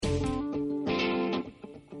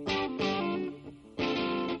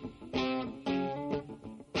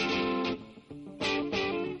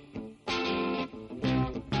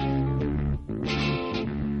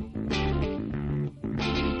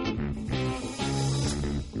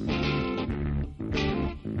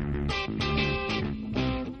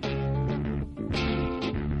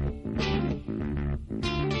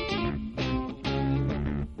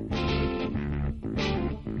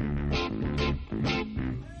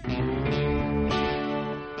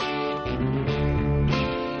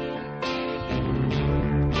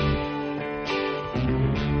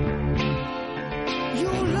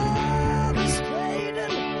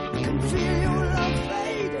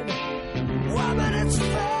it's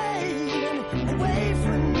fading away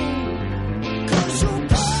from me. 'Cause your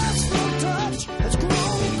personal touch has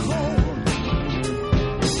grown cold,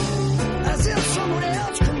 as if someone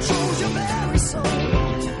else controls your very soul.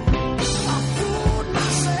 I fooled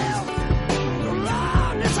myself as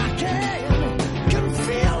long as I can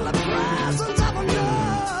feel the presence of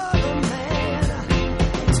another man.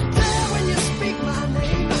 It's there when you speak my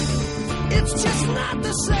name, it's just not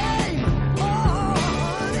the same. Oh,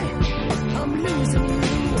 honey, I'm losing you.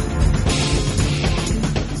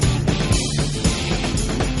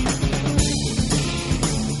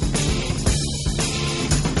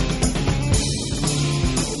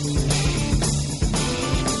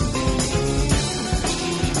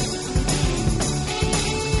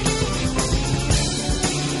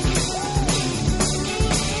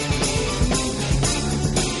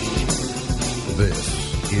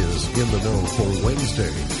 This is In the Know for Wednesday,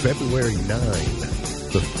 February 9,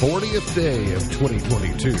 the 40th day of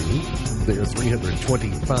 2022. There are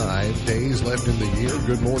 325 days left in the year.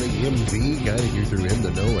 Good morning, MV, guiding you through In the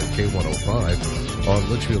Know at K105 on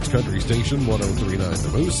Litchfield's Country Station, 1039 The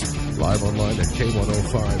Moose, live online at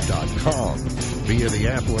K105.com, via the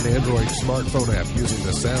Apple and Android smartphone app using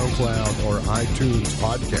the SoundCloud or iTunes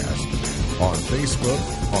podcast, on Facebook,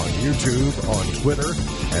 on YouTube, on Twitter,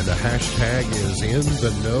 and the hashtag is In the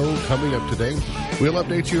Know. Coming up today, we'll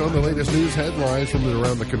update you on the latest news headlines from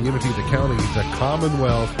around the community, the county, the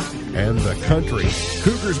Commonwealth, and the country.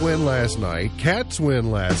 Cougars win last night. Cats win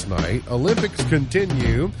last night. Olympics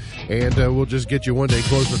continue. And we'll just get you one day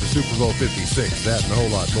closer to Super Bowl 56. That and a whole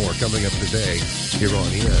lot more coming up today here on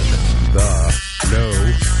In the Know.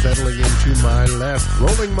 Settling into my left,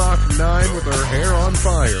 rolling Mach 9 with her hair on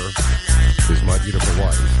fire, is my beautiful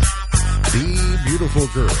wife, the beautiful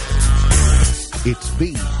girl. It's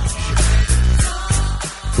Beach.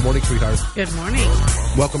 Good morning, sweetheart. Good morning.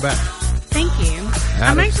 Welcome back. Thank you.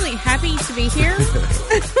 I'm actually happy to be here.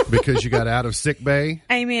 Because you got out of sick bay.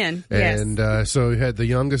 Amen. And so you had the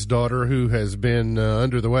youngest daughter who has been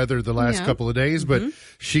under the weather the last couple of days, but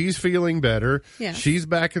she's feeling better. Yes. She's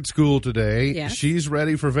back at school today. Yes. She's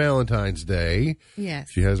ready for Valentine's Day. Yes.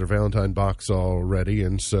 She has her Valentine box all ready,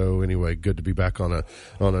 and so anyway, good to be back on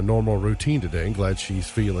a normal routine today. Glad she's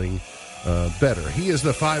feeling better. He is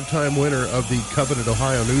the 5-time winner of the coveted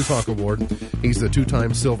Ohio Newshawk Award. He's the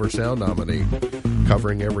 2-time Silver Sound nominee,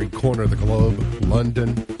 covering every corner of the globe: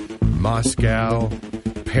 London, Moscow,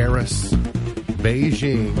 Paris,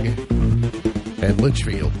 Beijing, and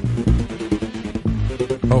Litchfield.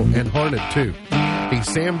 Oh, and Harned, too. He's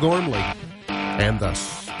Sam Gormley and the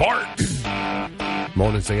Sparks.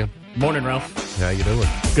 Morning, Sam. Morning, Ralph. How you doing?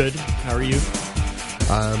 Good. How are you?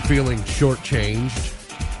 I'm feeling shortchanged.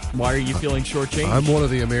 Why are you feeling shortchanged? I'm one of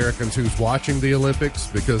the Americans who's watching the Olympics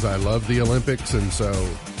because I love the Olympics, and so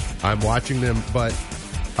I'm watching them. But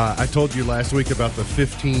I told you last week about the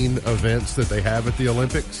 15 events that they have at the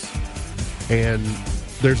Olympics, and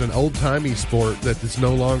there's an old-timey sport that is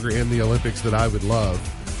no longer in the Olympics that I would love.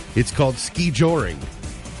 It's called ski joring.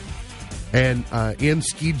 And in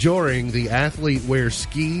ski joring, the athlete wears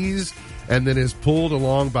skis and then is pulled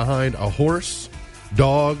along behind a horse,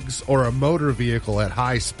 dogs, or a motor vehicle at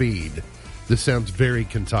high speed. This sounds very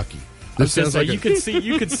Kentucky. This sounds like you could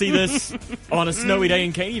see this on a snowy day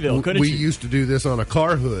in Caneyville, couldn't we you? We used to do this on a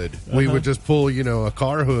car hood. We would just pull, a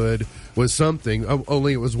car hood with something.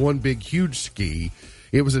 Only it was one big, huge ski.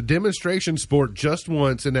 It was a demonstration sport just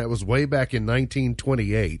once, and that was way back in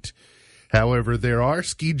 1928. However, there are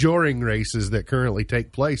ski joring races that currently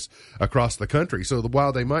take place across the country. So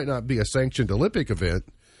while they might not be a sanctioned Olympic event,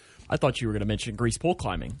 I thought you were going to mention grease pole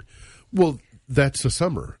climbing. Well, that's a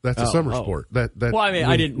summer. That's a summer sport. Well, I mean,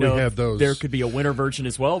 I didn't know have those. There could be a winter version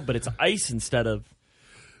as well, but it's ice instead of.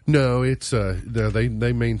 No, it's they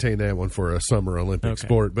maintain that one for a summer Olympic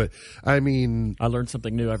sport. But I mean, I learn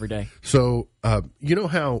something new every day. So you know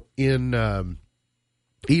how in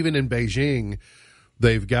even in Beijing,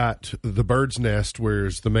 they've got the Bird's Nest,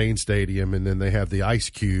 where's the main stadium, and then they have the Ice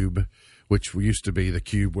Cube, which used to be the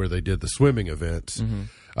cube where they did the swimming events.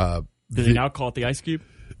 Do they now call it the Ice Cube?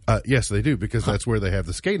 Yes, they do, because that's where they have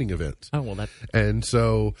the skating events. Oh, well, that. And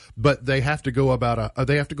so, but they have to go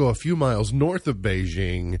they have to go a few miles north of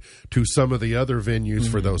Beijing to some of the other venues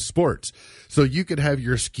for those sports. So you could have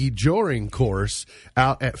your ski joring course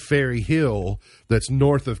out at Ferry Hill, that's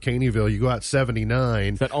north of Caneyville. You go out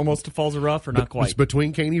 79. Is that almost to Falls of Rough or not quite? It's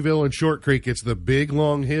between Caneyville and Short Creek. It's the big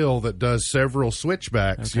long hill that does several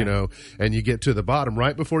switchbacks, and you get to the bottom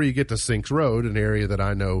right before you get to Sinks Road, an area that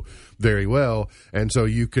I know very well. And so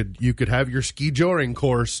you could have your ski joring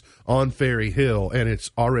course on Ferry Hill, and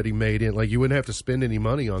it's already made in. Like, you wouldn't have to spend any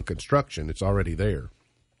money on construction. It's already there.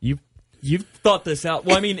 You've thought this out.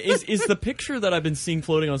 Well, I mean, is the picture that I've been seeing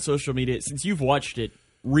floating on social media, since you've watched it,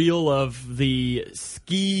 real of the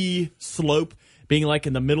ski slope being like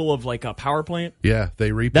in the middle of like a power plant? Yeah, they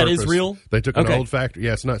repurposed. That is real? They took an old factory.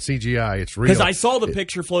 Yeah, it's not CGI. It's real. Because I saw the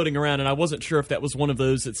picture floating around, and I wasn't sure if that was one of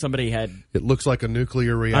those that somebody had. It looks like a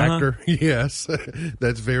nuclear reactor. Yes,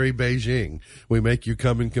 that's very Beijing. We make you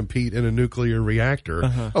come and compete in a nuclear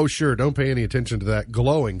reactor. Oh, sure. Don't pay any attention to that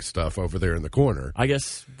glowing stuff over there in the corner. I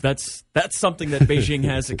guess that's something that Beijing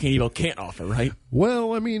has that Caneyville can't offer, right?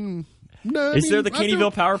 Well, I mean... No, is there the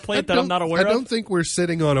Caneyville power plant that I'm not aware of? I don't think we're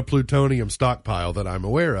sitting on a plutonium stockpile that I'm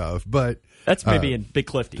aware of, but... That's maybe in Big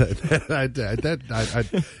Clifty. I'd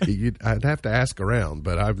have to ask around,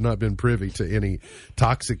 but I've not been privy to any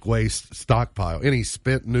toxic waste stockpile, any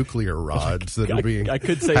spent nuclear rods that are being I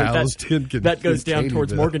could say housed that goes down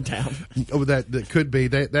towards Morgantown. Oh, that could be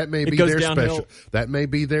that may be their special. That may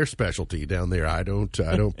be their specialty down there. I don't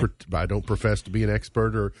profess to be an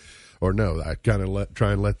expert or no. I kind of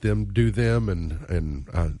try and let them do them,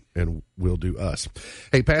 and we'll do us.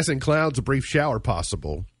 Hey, passing clouds, a brief shower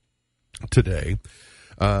possible today.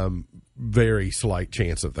 Very slight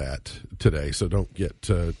chance of that today, so don't get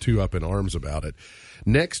too up in arms about it.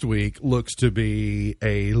 Next week looks to be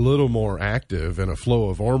a little more active, and a flow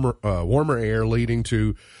of warmer air leading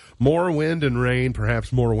to more wind and rain,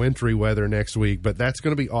 perhaps more wintry weather next week, but that's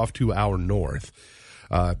going to be off to our north.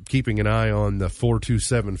 Keeping an eye on the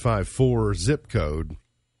 42754 zip code.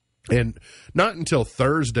 And not until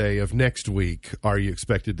Thursday of next week are you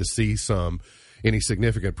expected to see any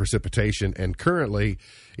significant precipitation. And currently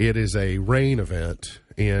it is a rain event,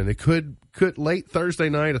 and it could late Thursday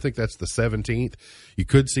night, I think that's the 17th, you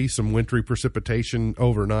could see some wintry precipitation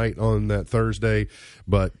overnight on that Thursday.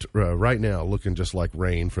 But right now, looking just like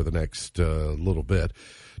rain for the next little bit.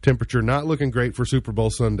 Temperature not looking great for Super Bowl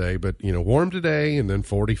Sunday, but, warm today and then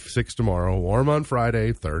 46 tomorrow. Warm on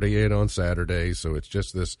Friday, 38 on Saturday. So it's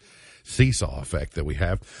just this seesaw effect that we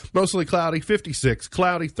have. Mostly cloudy, 56,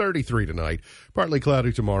 cloudy, 33 tonight. Partly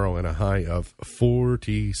cloudy tomorrow, and a high of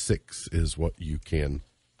 46 is what you can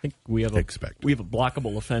think we have expect. We have a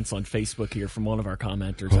blockable offense on Facebook here from one of our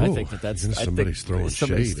commenters. I think that's somebody's throwing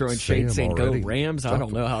shade saying already. Go Rams. I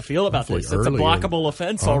don't know how I feel about this. It's a blockable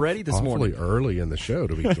offense already this morning. Awfully early in the show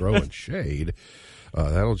to be throwing shade.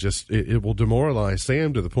 That'll just it will demoralize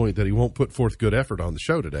Sam to the point that he won't put forth good effort on the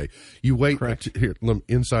show today. You wait here,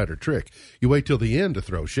 insider trick. You wait till the end to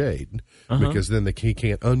throw shade because then he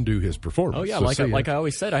can't undo his performance. Oh yeah, so like I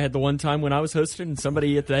always said, I had the one time when I was hosting and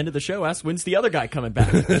somebody at the end of the show asked, "When's the other guy coming back?"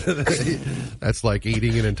 That's like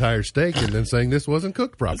eating an entire steak and then saying this wasn't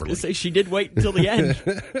cooked properly. I was gonna say she did wait until the end.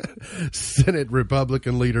 Senate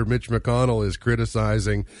Republican leader Mitch McConnell is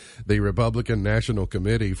criticizing the Republican National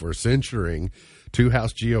Committee for censuring two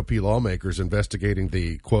House GOP lawmakers investigating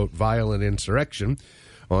the, quote, violent insurrection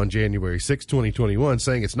on January 6, 2021,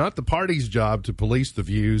 saying it's not the party's job to police the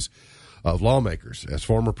views of lawmakers. As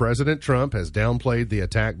former President Trump has downplayed the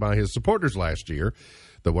attack by his supporters last year,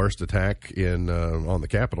 the worst attack on the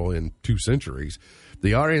Capitol in 2 centuries.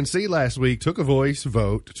 The RNC last week took a voice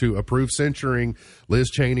vote to approve censuring Liz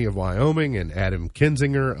Cheney of Wyoming and Adam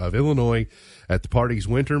Kinzinger of Illinois at the party's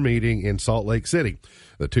winter meeting in Salt Lake City.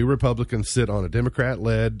 The 2 Republicans sit on a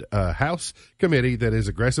Democrat-led House committee that is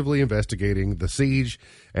aggressively investigating the siege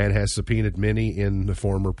and has subpoenaed many in the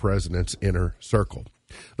former president's inner circle.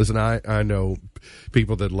 Listen, I know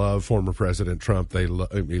people that love former President Trump.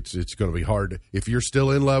 It's going to be hard. If you're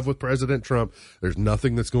still in love with President Trump, there's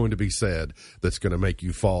nothing that's going to be said that's going to make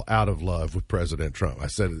you fall out of love with President Trump. I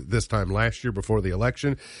said it this time last year before the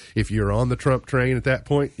election. If you're on the Trump train at that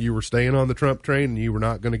point, you were staying on the Trump train and you were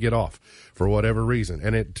not going to get off for whatever reason.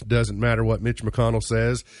 And it doesn't matter what Mitch McConnell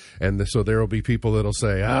says. And so there will be people that'll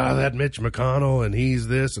say, that Mitch McConnell and he's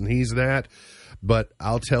this and he's that. But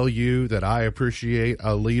I'll tell you that I appreciate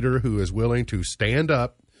a leader who is willing to stand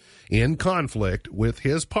up in conflict with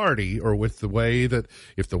his party or with the way that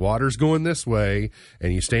if the water's going this way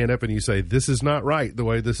and you stand up and you say, this is not right the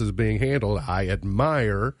way this is being handled. I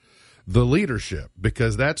admire the leadership,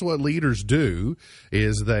 because that's what leaders do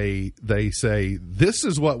is they say, this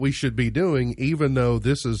is what we should be doing, even though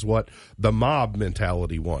this is what the mob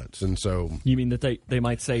mentality wants. And so you mean that they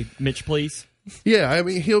might say, Mitch, please? Yeah, I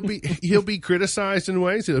mean, he'll be criticized in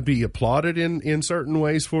ways. He'll be applauded in certain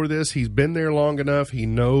ways for this. He's been there long enough. He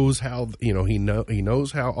knows how he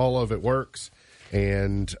knows how all of it works.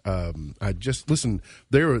 And I just listen.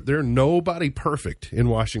 There nobody perfect in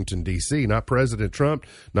Washington D.C. Not President Trump,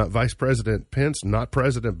 not Vice President Pence, not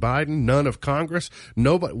President Biden, none of Congress.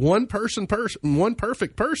 Nobody. One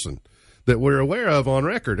perfect person that we're aware of on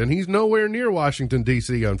record, and he's nowhere near Washington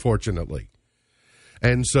D.C. Unfortunately.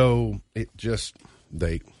 And so they just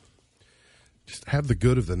have the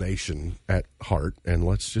good of the nation at heart, and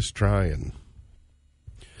let's just try and...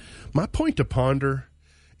 My point to ponder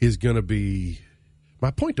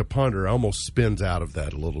almost spins out of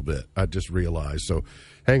that a little bit. I just realized. So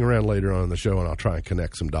hang around later on in the show, and I'll try and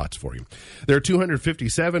connect some dots for you. There are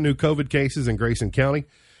 257 new COVID cases in Grayson County.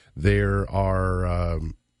 There are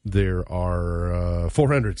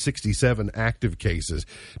 467 active cases.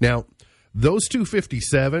 Now, those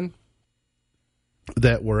 257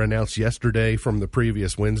 that were announced yesterday from the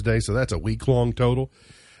previous Wednesday, so that's a week-long total.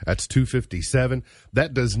 That's 257.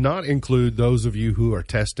 That does not include those of you who are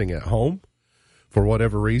testing at home for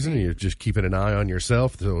whatever reason. You're just keeping an eye on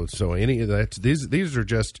yourself. So any of that, these are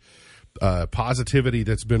just positivity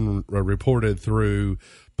that's been reported through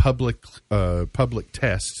public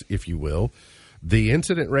tests, if you will. The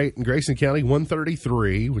incident rate in Grayson County,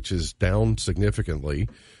 133, which is down significantly. It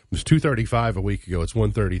was 235 a week ago. It's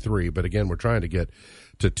 133. But again, we're trying to get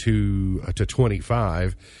to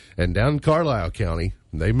 25. And down in Carlisle County,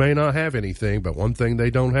 they may not have anything, but one thing they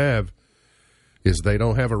don't have is they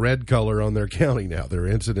don't have a red color on their county now. Their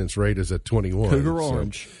incidence rate is at 21. Cougar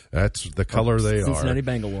orange. That's the color they are. Cincinnati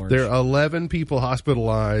Bengal orange. There are 11 people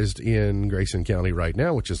hospitalized in Grayson County right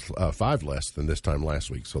now, which is 5 less than this time last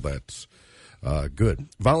week. So that's good.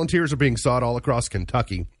 Volunteers are being sought all across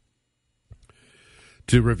Kentucky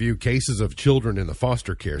to review cases of children in the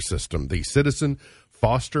foster care system. The Citizen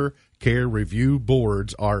Foster Care Review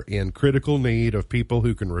Boards are in critical need of people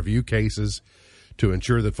who can review cases to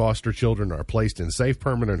ensure that foster children are placed in safe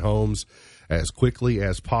permanent homes as quickly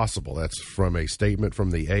as possible. That's from a statement from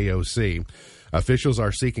the AOC. Officials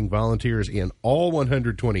are seeking volunteers in all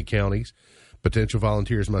 120 counties. Potential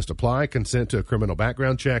volunteers must apply, consent to a criminal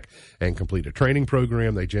background check, and complete a training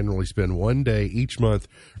program. They generally spend 1 day each month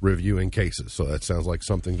reviewing cases. So that sounds like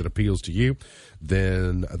something that appeals to you.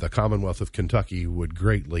 Then the Commonwealth of Kentucky would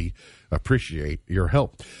greatly appreciate your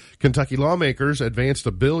help. Kentucky lawmakers advanced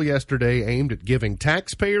a bill yesterday aimed at giving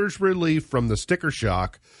taxpayers relief from the sticker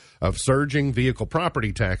shock of surging vehicle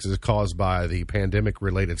property taxes caused by the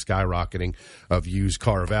pandemic-related skyrocketing of used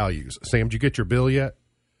car values. Sam, did you get your bill yet?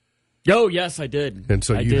 Oh, yes, I did. And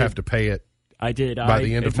so you have to pay it I did. By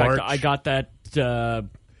the end of March? I got that. It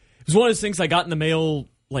was one of those things I got in the mail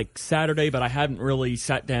like Saturday, but I hadn't really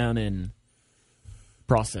sat down and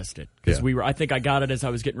processed it. Because I think I got it as I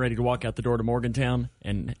was getting ready to walk out the door to Morgantown,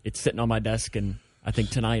 and it's sitting on my desk, and I think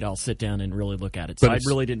tonight I'll sit down and really look at it. So I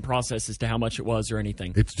really didn't process as to how much it was or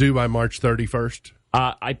anything. It's due by March 31st?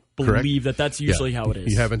 I believe that's usually how it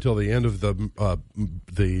is. You have until the end of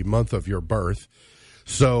the month of your birth.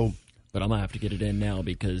 So... But I'm going to have to get it in now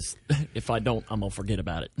because if I don't, I'm going to forget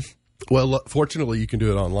about it. Well, fortunately, you can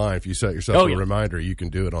do it online. If you set yourself a reminder, you can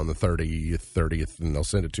do it on the 30th, and they'll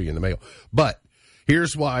send it to you in the mail. But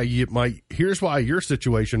here's why your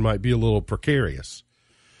situation might be a little precarious.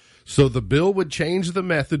 So the bill would change the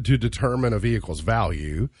method to determine a vehicle's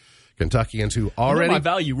value. Kentuckians who already... my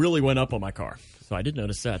value really went up on my car. So I did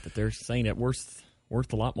notice that they're saying it worth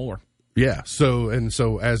a lot more. Yeah, so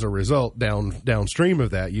as a result, downstream of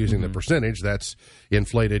that, using the percentage, that's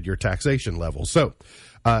inflated your taxation level. So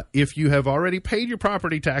if you have already paid your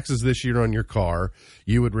property taxes this year on your car,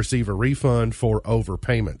 you would receive a refund for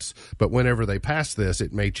overpayments. But whenever they pass this,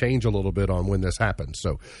 it may change a little bit on when this happens.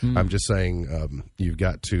 So I'm just saying you've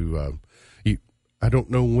got to I don't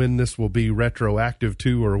know when this will be retroactive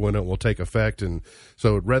to or when it will take effect. And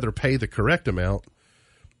so I'd rather pay the correct amount.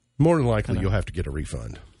 More than likely, you'll have to get a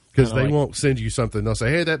refund. Because they won't send you something. They'll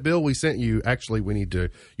say, hey, that bill we sent you, actually, we need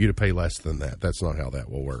you to pay less than that. That's not how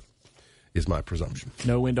that will work, is my presumption.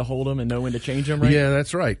 Know when to hold them and know when to change them, right? Yeah,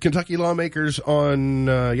 that's right. Kentucky lawmakers on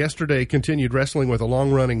yesterday continued wrestling with a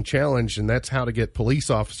long-running challenge, and that's how to get police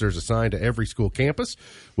officers assigned to every school campus,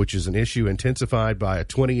 which is an issue intensified by a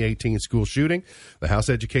 2018 school shooting. The House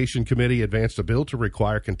Education Committee advanced a bill to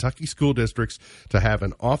require Kentucky school districts to have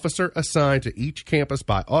an officer assigned to each campus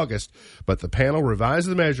by August, but the panel revised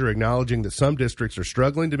the measure, acknowledging that some districts are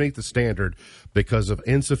struggling to meet the standard because of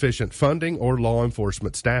insufficient funding or law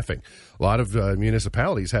enforcement staffing. A lot of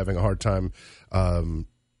municipalities having a hard time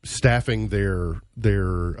staffing their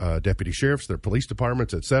deputy sheriffs, their police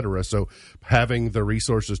departments, et cetera. So having the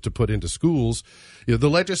resources to put into schools, the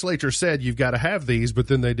legislature said you've got to have these, but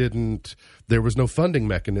then there was no funding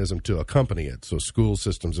mechanism to accompany it. So school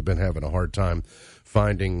systems have been having a hard time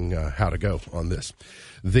finding how to go on this.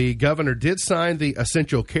 The governor did sign the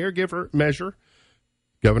essential caregiver measure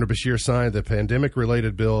Governor Beshear signed the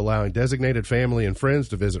pandemic-related bill allowing designated family and friends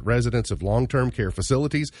to visit residents of long-term care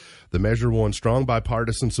facilities. The measure won strong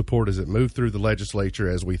bipartisan support as it moved through the legislature,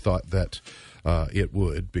 as we thought that it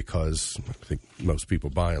would, because I think most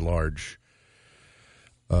people, by and large,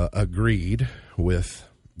 agreed with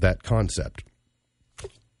that concept.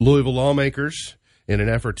 Louisville lawmakers, in an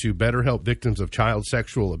effort to better help victims of child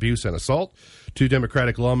sexual abuse and assault, 2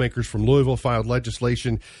 Democratic lawmakers from Louisville filed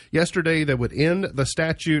legislation yesterday that would end the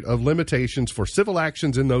statute of limitations for civil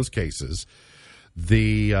actions in those cases.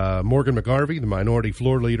 The Morgan McGarvey, the minority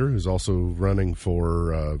floor leader, who's also running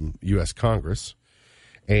for U.S. Congress,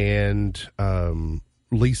 and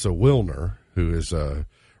Lisa Wilner, who is a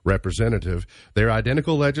representative, their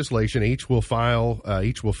identical legislation, each will file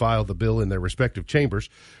the bill in their respective chambers,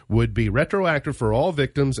 would be retroactive for all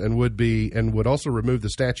victims and would also remove the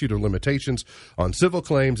statute of limitations on civil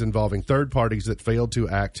claims involving third parties that failed to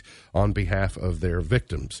act on behalf of their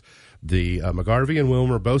victims. The McGarvey and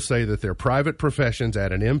Wilmer both say that their private professions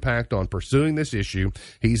had an impact on pursuing this issue.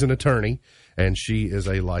 He's an attorney, and she is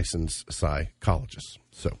a licensed psychologist.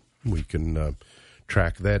 So we can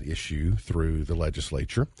track that issue through the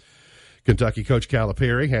legislature. Kentucky coach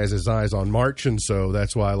Calipari has his eyes on March, and so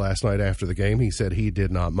that's why last night after the game he said he did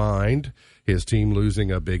not mind his team losing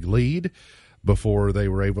a big lead before they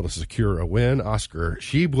were able to secure a win. Oscar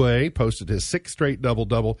Tshiebwe posted his 6th straight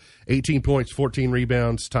double-double, 18 points, 14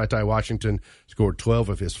 rebounds. Ty Washington scored 12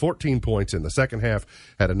 of his 14 points in the second half,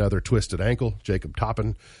 had another twisted ankle. Jacob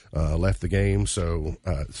Toppin left the game, so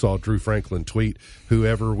saw Drew Franklin tweet,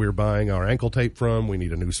 whoever we're buying our ankle tape from, we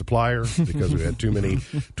need a new supplier because we had too many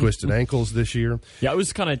twisted ankles this year. Yeah, I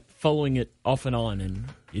was kind of following it off and on, and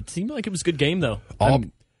it seemed like it was a good game, though.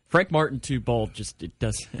 Frank Martin, too, Bald, it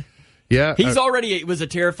does... Yeah, it was a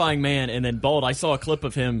terrifying man, and then Bald, I saw a clip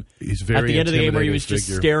of him at the end of the game where he was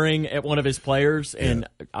just staring at one of his players, and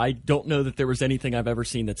I don't know that there was anything I've ever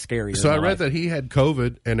seen that's scary. So I read that he had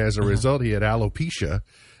COVID, and as a result, he had alopecia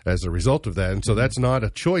as a result of that, and so that's not a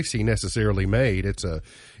choice he necessarily made. It's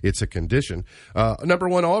a condition. Number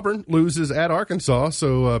 1, Auburn loses at Arkansas,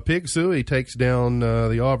 so Pig Sooie takes down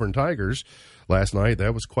the Auburn Tigers. Last night,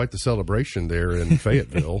 that was quite the celebration there in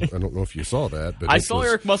Fayetteville. I don't know if you saw that. But I saw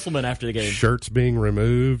Eric Musselman after the game. Shirts being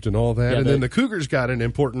removed and all that. Yeah, and then the Cougars got an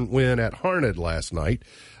important win at Harned last night.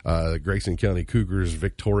 The Grayson County Cougars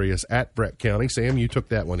victorious at Brett County. Sam, you took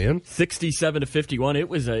that one in. 67-51. It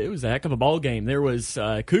was a heck of a ball game. There was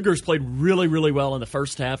Cougars played really, really well in the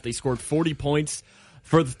first half. They scored 40 points.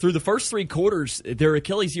 Through the first 3 quarters, their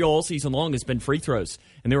Achilles heel all season long has been free throws.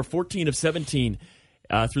 And they were 14 of 17.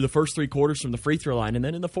 Through the first 3 quarters from the free throw line, and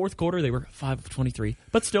then in the fourth quarter they were 5 of 23.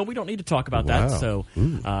 But still, we don't need to talk about that. So,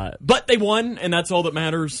 but they won, and that's all that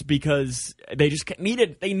matters because they just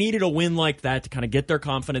needed a win like that to kind of get their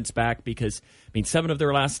confidence back. Because 7 of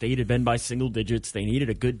their last 8 had been by single digits. They needed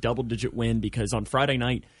a good double-digit win because on Friday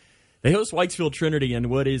night they host Whitesfield Trinity in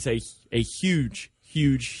what is a huge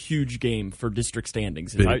game for district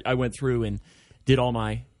standings. And I went through and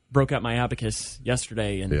broke out my abacus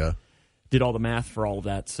yesterday and. Did all the math for all of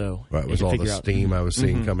that, so it was all the steam I was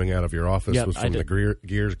seeing coming out of your office was from the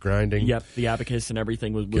gears grinding. Yep, the abacus and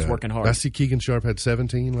everything was working hard. I see Keegan Sharp had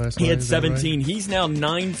 17 last night. He had 17. Right? He's now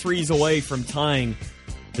 9 threes away from tying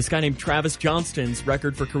this guy named Travis Johnston's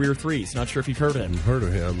record for career threes. Not sure if you've heard of him. I've heard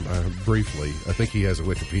of him briefly. I think he has a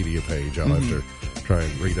Wikipedia page. I'll have to try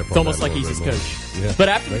and read up on that. It's almost like he's his coach. Yeah, but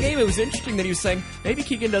after the game, it was interesting that he was saying, maybe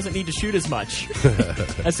Keegan doesn't need to shoot as much.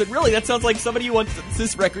 I said, really? That sounds like somebody who wants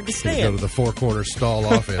this record to stand. Go to the 4-corner stall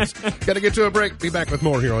offense. Got to get to a break. Be back with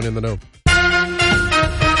more here on In the Know.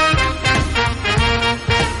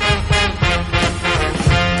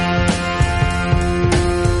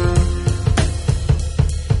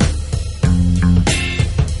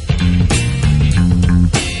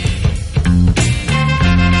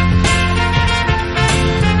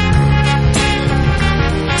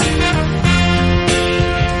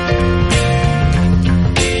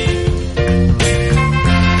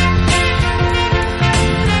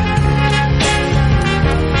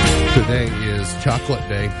 Chocolate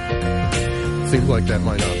Day. Seems like that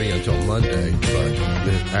might not be until Monday, but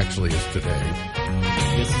it actually is today.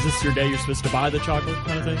 Is this your day you're supposed to buy the chocolate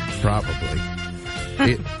kind of thing? Probably.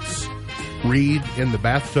 It's Read in the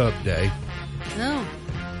Bathtub Day. Oh,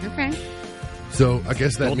 okay. So I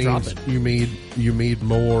guess that means you read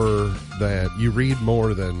more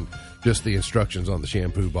than just the instructions on the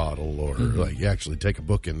shampoo bottle, or like you actually take a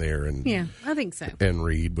book in there and I think so. And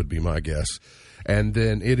read would be my guess. And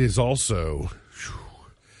then it is also,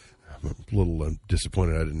 I'm a little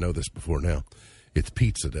disappointed I didn't know this before now. It's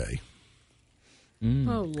Pizza Day.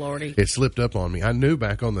 Oh, Lordy. It slipped up on me. I knew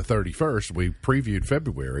back on the 31st, we previewed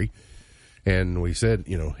February, and we said,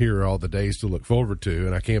 here are all the days to look forward to,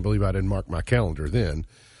 and I can't believe I didn't mark my calendar then.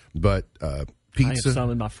 But pizza. I have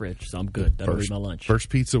some in my fridge, so I'm good. That'll be my lunch. First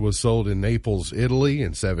pizza was sold in Naples, Italy in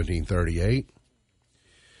 1738.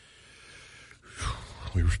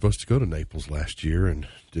 We were supposed to go to Naples last year and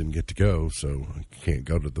didn't get to go, so I can't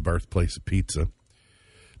go to the birthplace of pizza.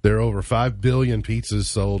 There are over 5 billion pizzas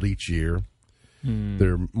sold each year.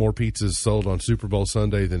 There are more pizzas sold on Super Bowl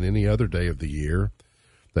Sunday than any other day of the year.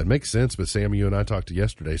 That makes sense, but Sam, you and I talked to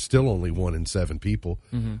yesterday, still only 1 in 7 people.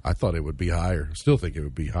 I thought it would be higher. Still think it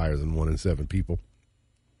would be higher than 1 in 7 people.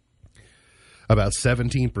 About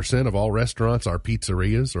 17% of all restaurants are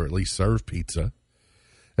pizzerias, or at least serve pizza.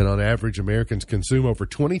 And on average, Americans consume over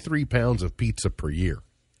 23 pounds of pizza per year.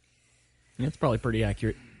 That's probably pretty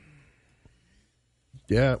accurate.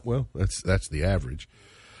 Yeah, well, that's the average.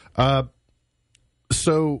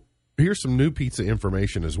 So here's some new pizza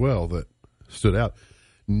information as well that stood out.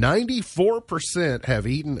 94% have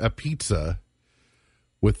eaten a pizza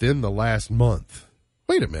within the last month.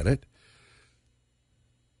 Wait a minute.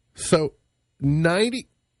 So not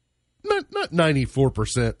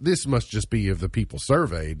 94%. This must just be of the people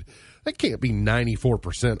surveyed. That can't be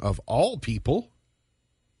 94% of all people.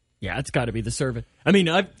 Yeah, it's got to be the survey. I mean,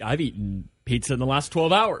 I've eaten pizza in the last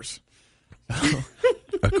 12 hours.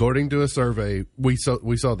 According to a survey, we saw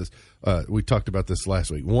this. We talked about this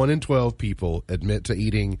last week. 1 in 12 people admit to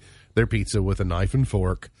eating their pizza with a knife and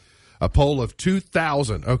fork. A poll of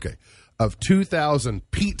 2,000. Okay, of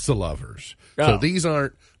 2,000 pizza lovers. Oh. So these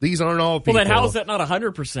aren't all people. Well, then how is that not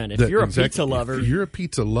 100%? If you're a pizza lover, if you're a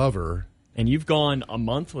pizza lover, and you've gone a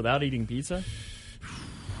month without eating pizza,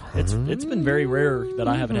 it's been very rare that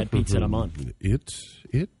I haven't had pizza in a month.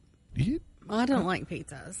 I don't like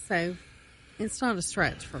pizza, so it's not a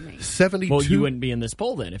stretch for me. 72. Well, you wouldn't be in this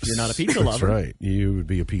poll then if you're not a pizza lover. That's right. You would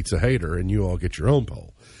be a pizza hater, and you all get your own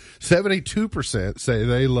poll. 72% say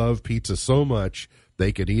they love pizza so much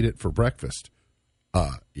they could eat it for breakfast.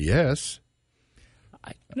 Yes.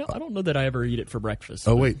 I don't know that I ever eat it for breakfast.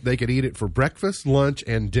 Oh, wait. They could eat it for breakfast, lunch,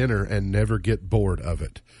 and dinner and never get bored of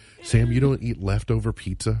it. Sam, you don't eat leftover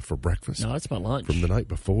pizza for breakfast? No, that's my lunch. From the night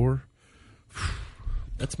before?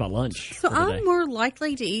 That's my lunch. So for the I'm day. more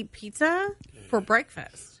likely to eat pizza for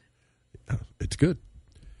breakfast. It's good.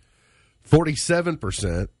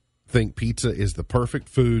 47% think pizza is the perfect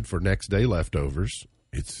food for next day leftovers.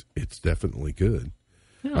 It's definitely good.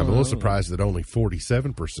 I'm a little surprised that only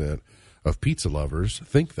 47% of pizza lovers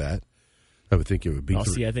think that. I would think it would be. I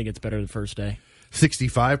think it's better the first day.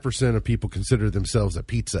 65% of people consider themselves a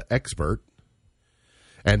pizza expert.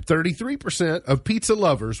 And 33% of pizza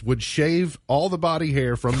lovers would shave all the body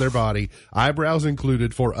hair from their body, eyebrows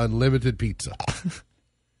included, for unlimited pizza.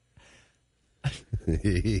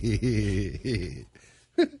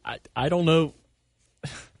 I don't know.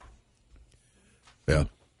 Yeah.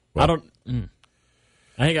 I don't.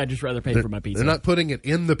 I think I'd just rather pay for my pizza. They're not putting it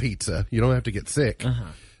in the pizza. You don't have to get sick.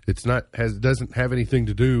 It's not doesn't have anything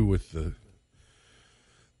to do with the.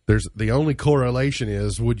 The only correlation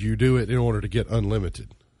is, would you do it in order to get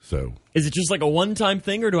unlimited? So is it just like a one-time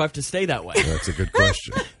thing, or do I have to stay that way? That's a good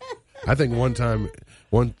question. I think once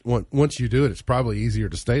you do it, it's probably easier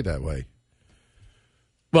to stay that way.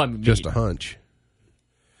 Well, I mean, Just a hunch.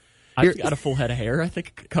 I've got a full head of hair. I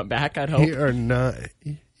think I could come back. I'd hope. Here or not,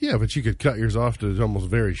 yeah, but you could cut yours off to almost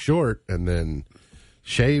very short and then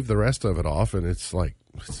shave the rest of it off, and it's like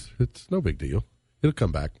it's no big deal. It'll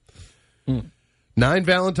come back. 9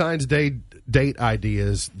 Valentine's Day date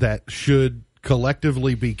ideas that should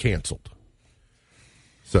collectively be canceled.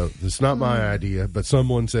 So it's not my idea, but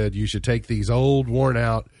someone said you should take these old,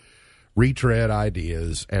 worn-out, retread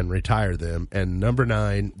ideas and retire them. And number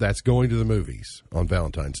 9, that's going to the movies on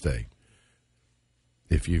Valentine's Day.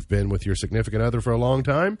 If you've been with your significant other for a long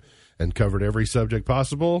time and covered every subject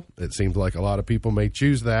possible, it seems like a lot of people may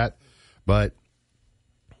choose that, but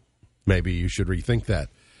maybe you should rethink that.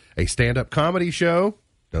 A stand-up comedy show,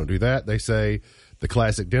 don't do that. They say the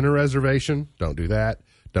classic dinner reservation, don't do that.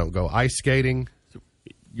 Don't go ice skating.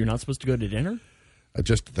 You're not supposed to go to dinner?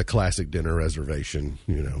 Just the classic dinner reservation,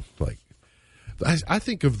 like I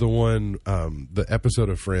think of the one, the episode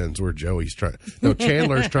of Friends where Chandler's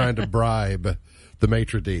trying to bribe the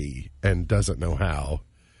maitre d' and doesn't know how,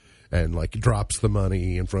 and like drops the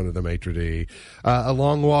money in front of the maitre d'. A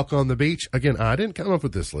long walk on the beach. Again, I didn't come up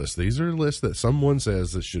with this list. These are lists that someone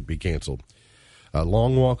says that should be canceled. A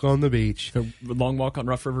long walk on the beach. So a long walk on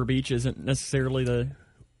Rough River Beach isn't necessarily the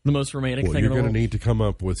most romantic thing in the world. You're going to need to come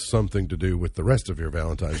up with something to do with the rest of your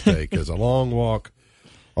Valentine's Day, because a long walk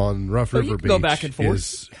on Rough River Beach go back and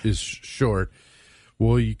forth. is short.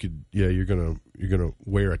 Well, you could, you're gonna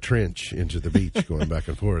wear a trench into the beach going back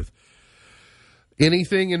and forth.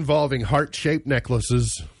 Anything involving heart-shaped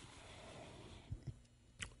necklaces,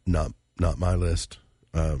 not my list.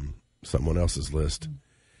 Someone else's list.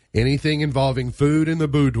 Anything involving food in the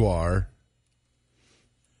boudoir.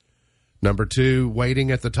 Number 2, waiting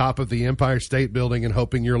at the top of the Empire State Building and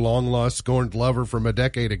hoping your long-lost, scorned lover from a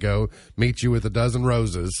decade ago meets you with a dozen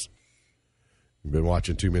roses. You've been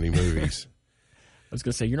watching too many movies. I was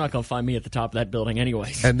going to say, you're not going to find me at the top of that building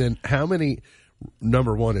anyways. And then how many...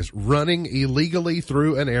 Number 1 is running illegally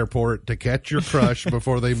through an airport to catch your crush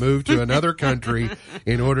before they move to another country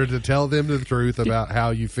in order to tell them the truth about how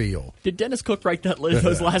you feel. Did Dennis Cook write that list,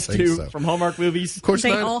 those last two from Hallmark movies? Of course,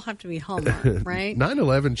 they all have to be Hallmark, right?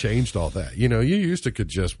 9/11 changed all that. You used to could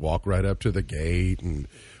just walk right up to the gate and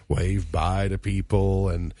wave bye to people.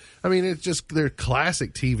 And I mean, it's just, they're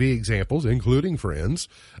classic TV examples, including Friends,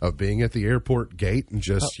 of being at the airport gate and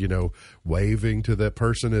just, waving to that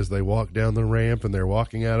person as they walk down the ramp and they're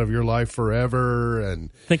walking out of your life forever.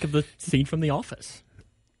 And think of the scene from The Office.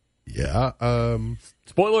 Yeah.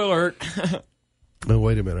 Spoiler alert. No,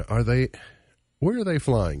 wait a minute. Where are they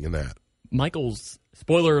flying in that?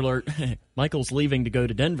 Spoiler alert, Michael's leaving to go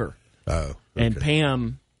to Denver. Oh. Okay. And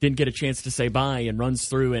Pam didn't get a chance to say bye and runs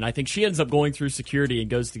through, and I think she ends up going through security and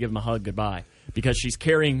goes to give him a hug goodbye because she's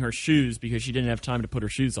carrying her shoes because she didn't have time to put her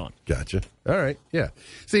shoes on. Gotcha. All right. Yeah.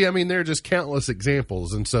 See, I mean, there are just countless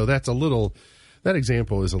examples, and so that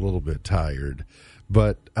example is a little bit tired.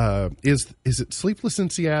 But is it Sleepless in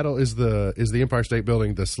Seattle? Is the Empire State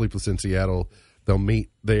Building the Sleepless in Seattle? They'll meet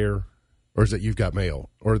there, or is it You've Got Mail?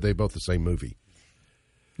 Or are they both the same movie?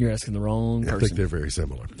 You're asking the wrong person. I think they're very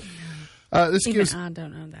similar. I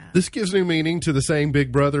don't know that. This gives new meaning to the saying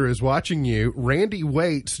Big Brother is watching you. Randy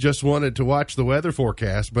Waits just wanted to watch the weather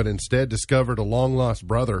forecast, but instead discovered a long-lost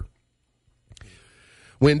brother.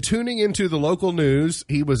 When tuning into the local news,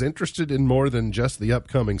 he was interested in more than just the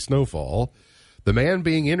upcoming snowfall. The man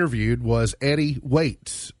being interviewed was Eddie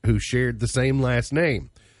Waits, who shared the same last name.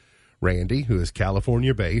 Randy, who is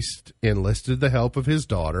California-based, enlisted the help of his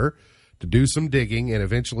daughter to do some digging and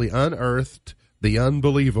eventually unearthed the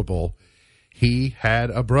unbelievable. He had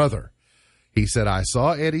a brother. He said, I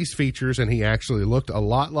saw Eddie's features, and he actually looked a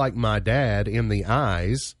lot like my dad in the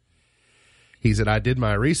eyes. He said, I did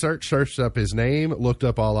my research, searched up his name, looked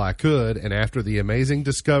up all I could, and after the amazing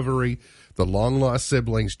discovery, the long-lost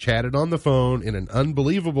siblings chatted on the phone in an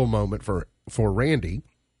unbelievable moment for Randy.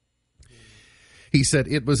 He said,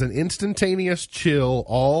 it was an instantaneous chill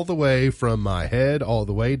all the way from my head all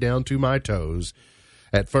the way down to my toes.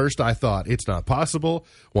 At first, I thought, it's not possible.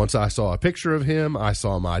 Once I saw a picture of him, I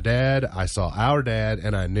saw my dad, I saw our dad,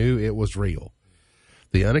 and I knew it was real.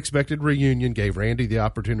 The unexpected reunion gave Randy the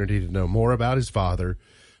opportunity to know more about his father,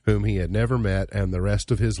 whom he had never met, and the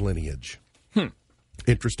rest of his lineage.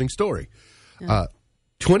 Interesting story. Yeah.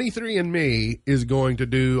 23andMe is going to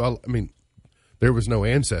do, there was no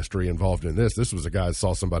ancestry involved in this. This was a guy that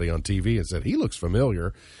saw somebody on TV and said, he looks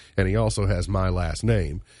familiar, and he also has my last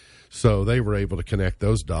name. So they were able to connect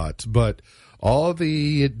those dots. But all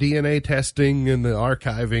the DNA testing and the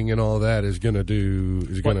archiving and all that is going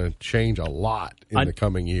to change a lot in the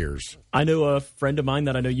coming years. I know a friend of mine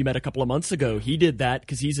that I know you met a couple of months ago. He did that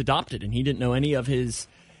because he's adopted, and he didn't know any of his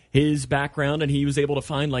background, and he was able to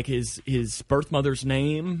find like his birth mother's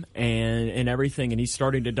name and everything. And he's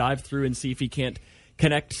starting to dive through and see if he can't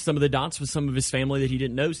connect some of the dots with some of his family that he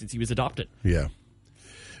didn't know since he was adopted. Yeah.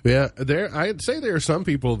 Yeah, I'd say there are some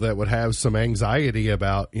people that would have some anxiety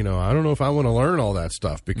about, I don't know if I want to learn all that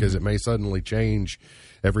stuff because it may suddenly change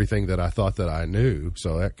everything that I thought that I knew.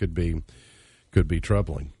 So that could be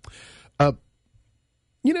troubling. In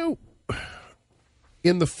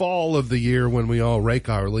the fall of the year when we all rake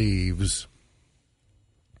our leaves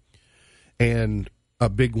and a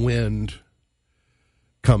big wind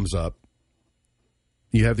comes up,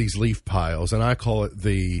 you have these leaf piles, and I call it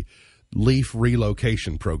the leaf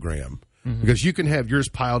relocation program, because you can have yours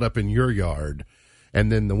piled up in your yard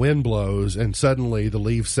and then the wind blows and suddenly the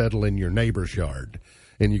leaves settle in your neighbor's yard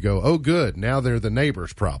and you go, oh good, now they're the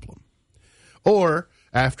neighbor's problem. Or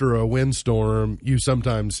after a windstorm,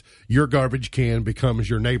 your garbage can becomes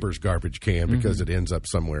your neighbor's garbage can because it ends up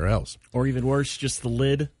somewhere else. Or even worse, just the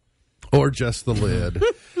lid. Or just the lid.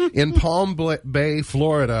 In Palm Bay,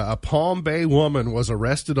 Florida, a Palm Bay woman was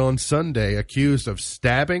arrested on Sunday accused of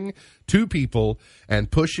stabbing two people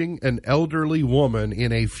and pushing an elderly woman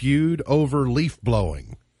in a feud over leaf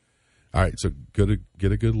blowing. All right, so get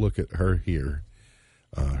a good look at her here,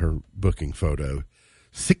 her booking photo.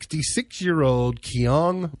 66-year-old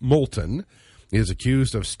Keong Moulton is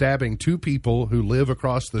accused of stabbing two people who live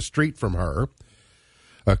across the street from her.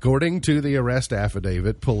 According to the arrest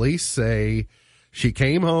affidavit, police say she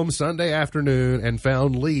came home Sunday afternoon and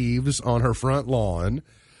found leaves on her front lawn.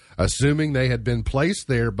 Assuming they had been placed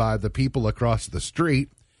there by the people across the street,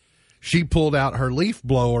 she pulled out her leaf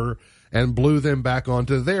blower and blew them back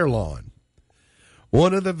onto their lawn.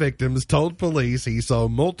 One of the victims told police he saw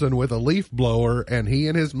Moulton with a leaf blower, and he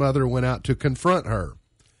and his mother went out to confront her.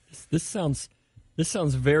 This sounds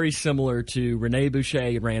very similar to Rene Boucher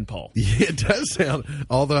and Rand Paul. Yeah, it does sound,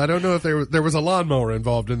 although I don't know if there was a lawnmower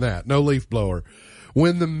involved in that. No leaf blower.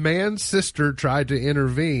 When the man's sister tried to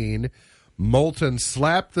intervene, Moulton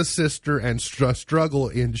slapped the sister and struggle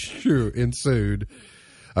ensued.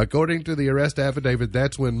 According to the arrest affidavit,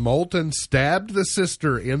 that's when Moulton stabbed the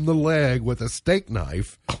sister in the leg with a steak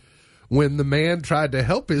knife. When the man tried to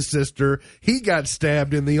help his sister, he got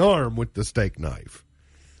stabbed in the arm with the steak knife.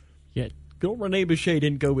 Yeah, good old Rene Boucher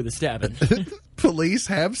didn't go with the stabbing. Police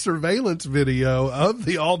have surveillance video of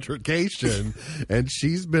the altercation, and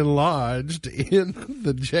she's been lodged in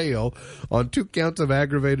the jail on 2 counts of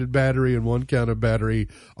aggravated battery and 1 count of battery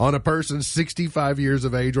on a person 65 years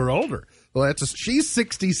of age or older. Well, she's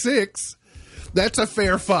 66. That's a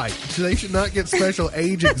fair fight. They should not get special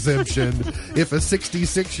age exemption if a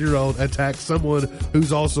 66-year-old attacks someone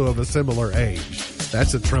who's also of a similar age.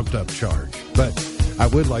 That's a trumped-up charge. But I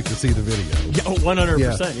would like to see the video. Yeah,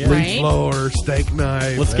 100%. Yeah. Leaf blower, steak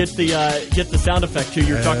knife. Let's get the sound effect too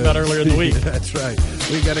you were talking about earlier in the week. That's right.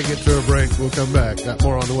 We got to get to a break. We'll come back. Got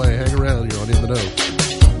more on the way. Hang around. You're on In the Know.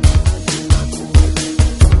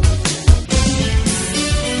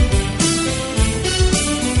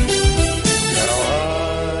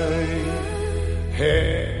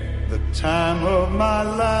 Had the time of my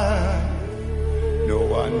life.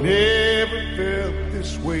 No, I never felt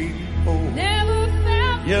this way before. Never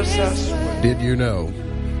felt Yes, I swear Did you know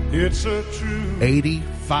it's a truth.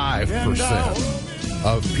 85%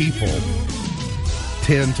 of people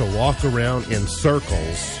tend to walk around in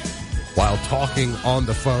circles while talking on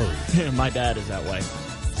the phone? My dad is that way.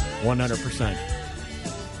 100%.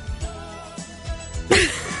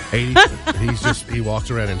 He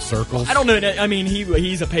walks around in circles. I don't know. I mean,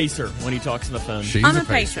 he's a pacer when he talks on the phone. She's I'm a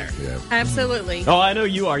pacer. Yeah. Absolutely. Oh, I know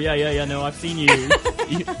you are. Yeah. No, I've seen you.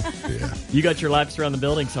 You got your laps around the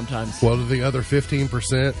building sometimes. Well, do the other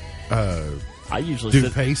 15% I usually do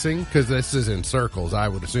sit. pacing? Because this is in circles. I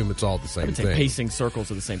would assume it's all the I same would say thing. pacing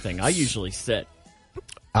circles are the same thing. I usually sit.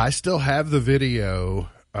 I still have the video.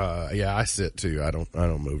 Yeah, I sit too. I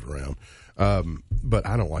don't move around. But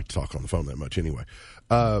I don't like to talk on the phone that much anyway.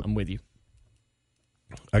 I'm with you.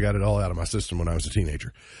 I got it all out of my system when I was a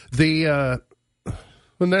teenager. I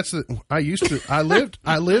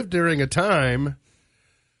lived during a time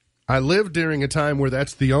where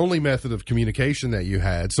that's the only method of communication that you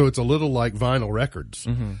had. So it's a little like vinyl records.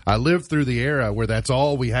 Mm-hmm. I lived through the era where that's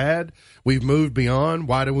all we had. We've moved beyond.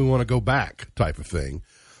 Why do we want to go back type of thing?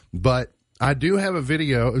 But I do have a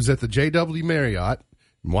video. It was at the JW Marriott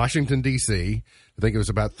in Washington, D.C. I think it was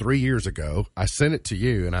about 3 years ago. I sent it to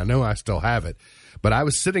you, and I know I still have it. But I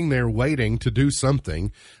was sitting there waiting to do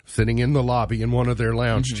something, sitting in the lobby in one of their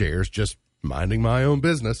lounge chairs, just minding my own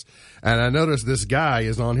business. And I noticed this guy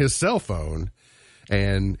is on his cell phone,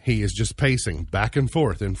 and he is just pacing back and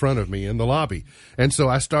forth in front of me in the lobby. And so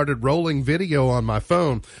I started rolling video on my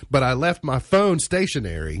phone, but I left my phone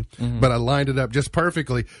stationary, but I lined it up just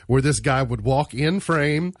perfectly where this guy would walk in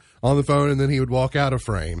frame on the phone, and then he would walk out of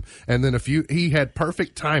frame. And then he had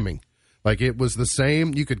perfect timing. Like, it was the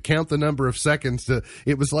same. You could count the number of seconds.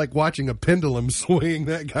 It was like watching a pendulum swing,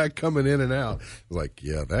 that guy coming in and out. Like,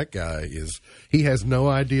 yeah, that guy he has no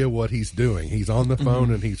idea what he's doing. He's on the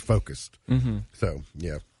phone and he's focused. Mm-hmm. So,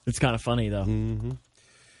 yeah. It's kind of funny, though. Mm-hmm.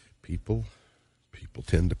 People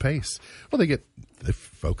tend to pace. Well, they're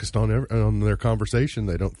focused on their conversation.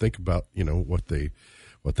 They don't think about,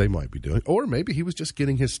 what they might be doing. Or maybe he was just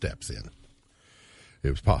getting his steps in. It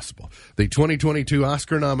was possible. The 2022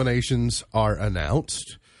 Oscar nominations are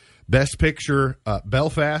announced. Best Picture,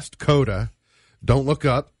 Belfast, Coda, Don't Look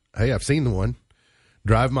Up. Hey, I've seen the one.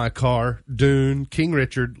 Drive My Car, Dune, King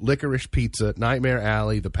Richard, Licorice Pizza, Nightmare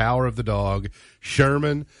Alley, The Power of the Dog,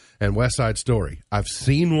 Sherman, and West Side Story. I've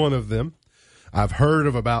seen one of them. I've heard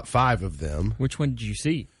of about 5 of them. Which one did you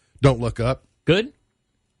see? Don't Look Up. Good?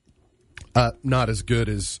 Not as good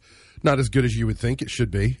as you would think it should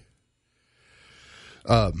be.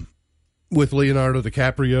 With Leonardo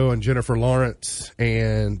DiCaprio and Jennifer Lawrence.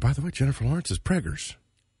 And, by the way, Jennifer Lawrence is preggers.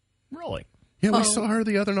 Really? Yeah, we saw her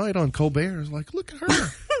the other night on Colbert. I was like, look at her.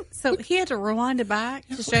 So he had to rewind it back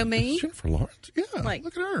to show me? Jennifer Lawrence. Yeah,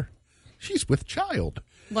 look at her. She's with child.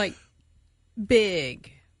 Like,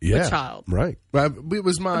 big Yeah, child. right. Well, it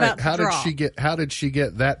was my About to how drop. did she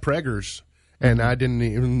get that preggers? And I didn't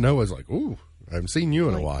even know. I was like, ooh, I haven't seen you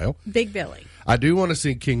in a while. Big Billy. I do want to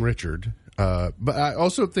see King Richard, but I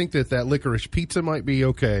also think that licorice pizza might be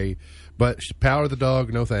okay. But Power of the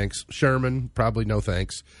Dog, no thanks. Sherman, probably no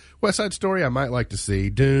thanks. West Side Story, I might like to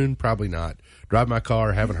see. Dune, probably not. Drive My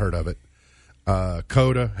Car, haven't heard of it.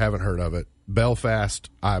 Coda, haven't heard of it. Belfast,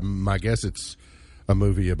 my guess it's a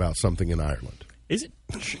movie about something in Ireland.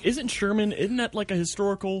 Isn't Sherman? Isn't that like a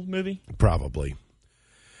historical movie? Probably.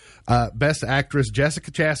 Best Actress,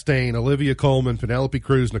 Jessica Chastain, Olivia Colman, Penelope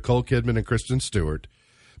Cruz, Nicole Kidman, and Kristen Stewart.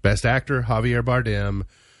 Best Actor, Javier Bardem,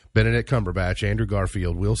 Benedict Cumberbatch, Andrew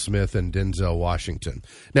Garfield, Will Smith, and Denzel Washington.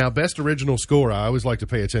 Now, Best Original Score, I always like to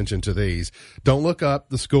pay attention to these. Don't Look Up,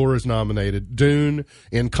 the score is nominated. Dune,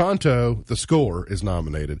 Encanto, the score is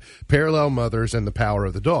nominated. Parallel Mothers, and The Power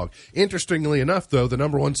of the Dog. Interestingly enough, though, the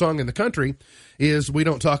number one song in the country is We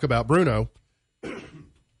Don't Talk About Bruno,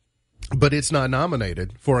 but it's not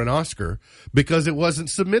nominated for an Oscar because it wasn't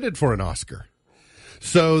submitted for an Oscar.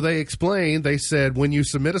 So they explained, they said, when you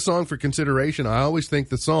submit a song for consideration, I always think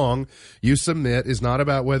the song you submit is not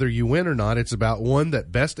about whether you win or not. It's about one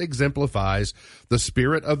that best exemplifies the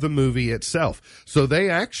spirit of the movie itself. So they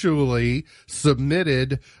actually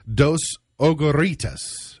submitted Dos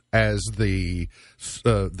Ogoritas as the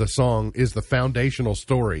song is the foundational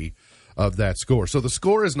story of that score. So the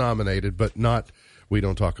score is nominated, but not We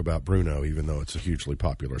Don't Talk About Bruno, even though it's a hugely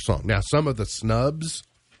popular song. Now, some of the snubs...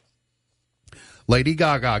 Lady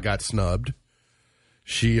Gaga got snubbed.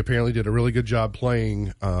 She apparently did a really good job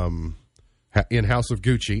playing in House of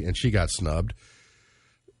Gucci, and she got snubbed.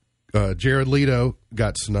 Jared Leto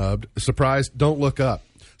got snubbed. Surprise, Don't Look Up.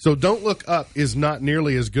 So Don't Look Up is not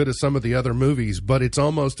nearly as good as some of the other movies, but it's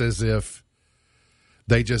almost as if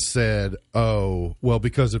they just said, oh, well,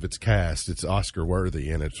 because of its cast, it's Oscar-worthy,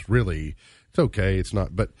 and it's okay. It's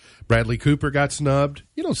not. But Bradley Cooper got snubbed.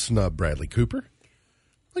 You don't snub Bradley Cooper.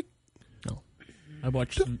 I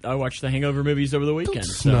watched the Hangover movies over the weekend. Don't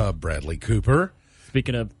snub Bradley Cooper.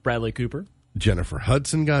 Speaking of Bradley Cooper, Jennifer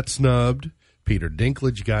Hudson got snubbed. Peter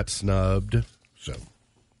Dinklage got snubbed. So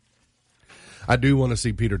I do want to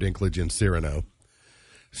see Peter Dinklage in Cyrano.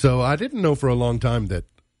 So I didn't know for a long time that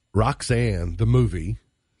Roxanne, the movie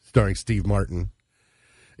starring Steve Martin,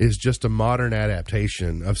 is just a modern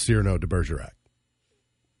adaptation of Cyrano de Bergerac.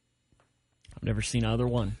 I've never seen either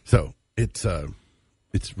one. So it's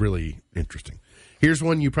really interesting. Here's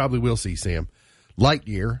one you probably will see, Sam.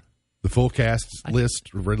 Lightyear, the full cast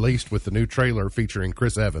list released with the new trailer featuring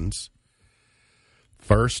Chris Evans.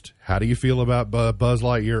 First, how do you feel about Buzz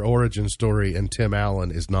Lightyear origin story and Tim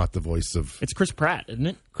Allen is not the voice of... It's Chris Pratt, isn't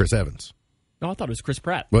it? Chris Evans. No, I thought it was Chris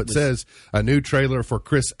Pratt. Well, it says a new trailer for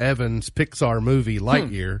Chris Evans' Pixar movie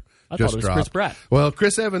Lightyear I just thought it was dropped. Chris Pratt. Well,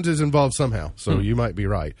 Chris Evans is involved somehow, so you might be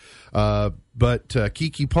right. But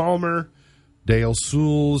Keke Palmer... Dale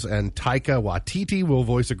Soules and Taika Waititi will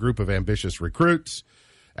voice a group of ambitious recruits.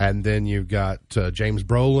 And then you've got James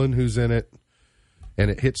Brolin, who's in it.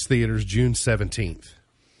 And it hits theaters June 17th.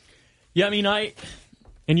 Yeah, I mean,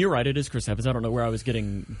 and you're right, it is Chris Evans. I don't know where I was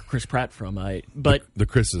getting Chris Pratt from. But the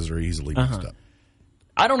Chris's are easily mixed up.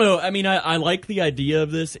 I don't know. I mean, I like the idea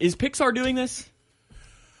of this. Is Pixar doing this?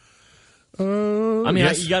 I mean,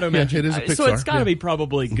 yes. you got to imagine. Yeah, it is a So Pixar, it's got to be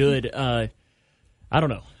probably good. I don't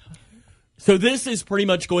know. So this is pretty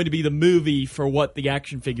much going to be the movie for what the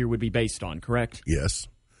action figure would be based on, correct? Yes.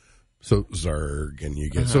 So Zurg, and you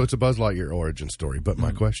get... So it's a Buzz Lightyear origin story. But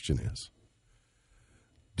my question is,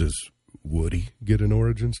 does Woody get an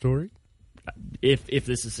origin story? If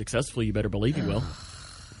this is successful, you better believe he will.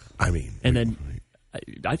 I mean... And then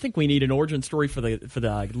I think we need an origin story for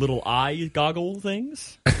the little eye goggle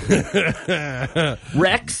things.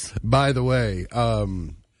 Rex. By the way,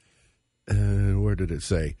 where did it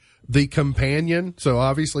say? The companion. So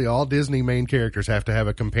obviously all Disney main characters have to have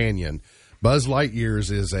a companion. Buzz Lightyear's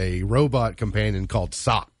is a robot companion called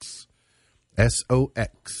Sox.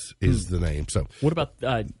 SOX is the name. So what about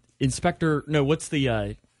Inspector? No, what's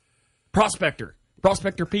the Prospector?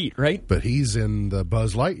 Prospector Pete, right? But he's in the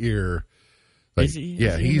Buzz Lightyear. Is he?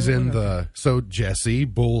 Yeah, he's in the... So Jesse,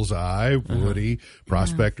 Bullseye, Woody,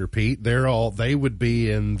 Prospector Pete, they would be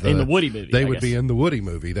in the Woody movie. They would be in the Woody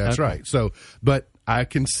movie. That's right. So, but I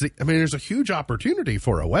can see... I mean, there's a huge opportunity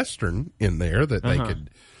for a Western in there that they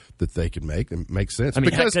could make. It makes sense. I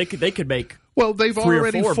mean, because heck, they could make... Well, they've 3 or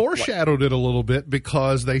already 4, foreshadowed it a little bit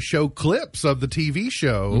because they show clips of the TV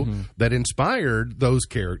show that inspired those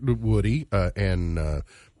characters, Woody and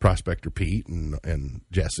Prospector Pete and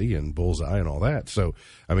Jesse and Bullseye and all that. So,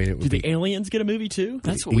 I mean, it would Do the aliens get a movie too?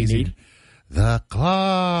 That's what we easy. need. The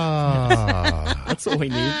Claw. That's all we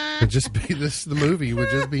need. It'd just be this. The movie would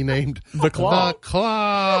just be named The Claw. The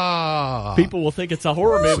Claw. People will think it's a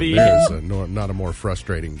horror movie. There's not a more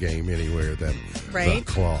frustrating game anywhere than Right.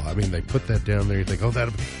 The Claw. I mean, they put that down there. You think, oh,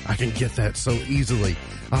 I can get that so easily.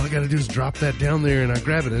 All I got to do is drop that down there, and I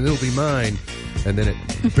grab it, and it'll be mine. And then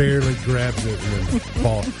it barely grabs it, and then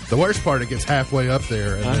falls. The worst part, it gets halfway up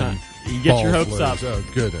there, and then You get your falls hopes loose. up. Oh,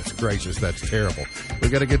 goodness gracious, that's terrible. We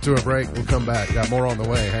got to get to a break. We'll come back. Got more on the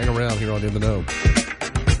way. Hang around here on In the Know.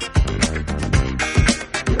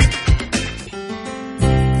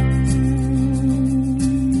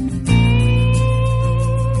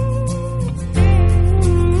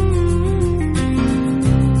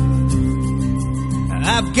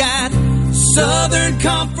 I've got Southern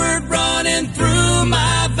comfort running through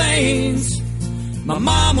my veins. My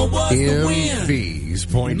mama was the wind. MV's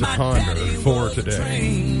point to My ponder daddy for was the today.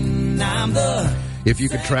 train. I'm the If you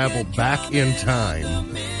could travel back in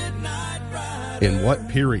time, in what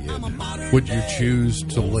period would you choose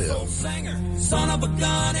to live? son of a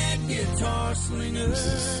gun and guitar slinger.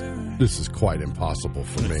 This is quite impossible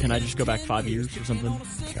for me. Can I just go back 5 years or something?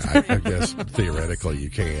 I guess theoretically you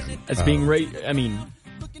can. As being I mean,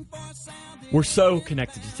 we're so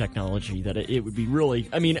connected to technology that it would be really,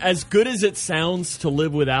 I mean, as good as it sounds to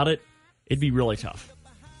live without it, it'd be really tough.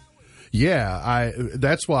 Yeah,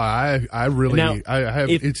 that's why I really Now,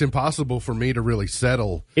 it's impossible for me to really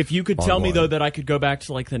settle. If you could on tell me, one. though, that I could go back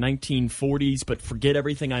to like the 1940s but forget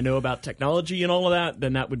everything I know about technology and all of that,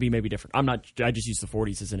 then that would be maybe different. I just used the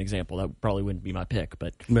 40s as an example. That probably wouldn't be my pick,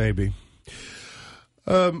 but Maybe.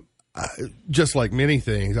 Just like many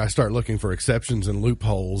things, I start looking for exceptions and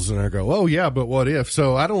loopholes, and I go, oh, yeah, but what if?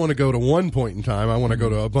 So I don't want to go to one point in time. I want to go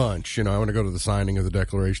to a bunch. I want to go to the signing of the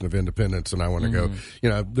Declaration of Independence, and I want to go,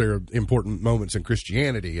 there are important moments in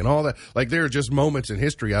Christianity and all that. Like, there are just moments in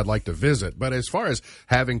history I'd like to visit. But as far as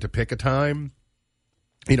having to pick a time,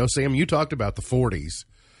 Sam, you talked about the 40s.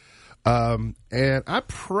 And I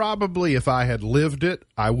probably, if I had lived it,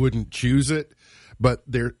 I wouldn't choose it. But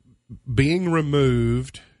they're being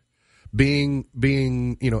removed, being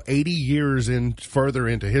 80 years further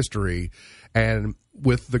into history, and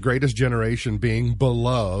with the greatest generation being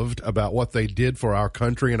beloved about what they did for our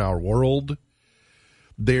country and our world,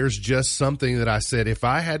 there's just something that I said, if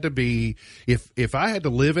I had to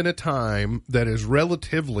live in a time that is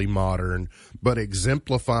relatively modern but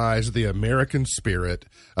exemplifies the American spirit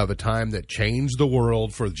of a time that changed the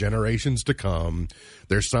world for generations to come,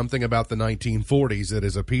 there's something about the 1940s that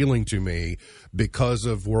is appealing to me because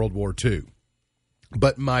of World War II.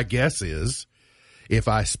 But my guess is, if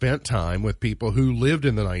I spent time with people who lived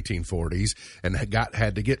in the 1940s and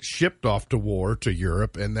had to get shipped off to war to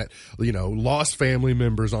Europe, and that lost family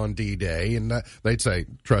members on D-Day, and they'd say,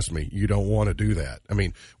 "Trust me, you don't want to do that." I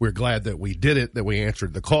mean, we're glad that we did it, that we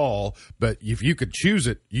answered the call, but if you could choose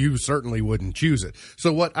it, you certainly wouldn't choose it.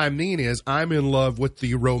 So what I mean is, I'm in love with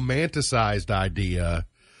the romanticized idea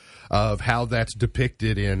of how that's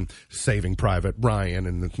depicted in Saving Private Ryan,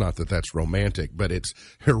 and it's not that that's romantic, but it's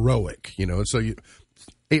heroic, So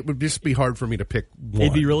it would just be hard for me to pick one.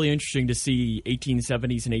 it'd be really interesting to see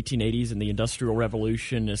 1870s and 1880s and the Industrial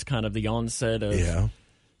Revolution as kind of the onset of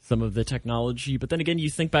some of the technology. But then again, you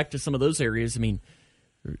think back to some of those areas. I mean,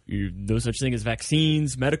 no such thing as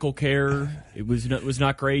vaccines, medical care. It was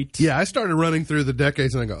not great. Yeah, I started running through the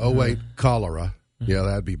decades, and I go, oh, wait, cholera. Yeah,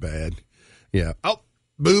 that'd be bad. Yeah. Oh,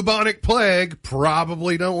 bubonic plague.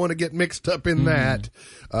 Probably don't want to get mixed up in that.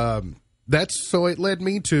 So it led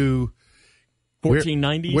me to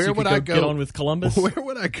 1490s. Where you would could I get on with Columbus? Where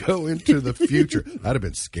would I go into the future? I'd have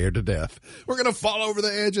been scared to death. We're going to fall over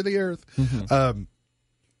the edge of the earth.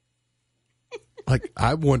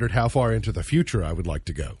 I wondered how far into the future I would like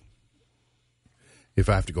to go. If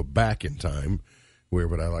I have to go back in time, where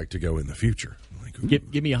would I like to go in the future?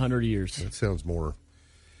 Give me 100 years. That sounds more.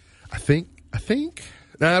 I think.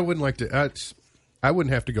 No, I wouldn't like to. I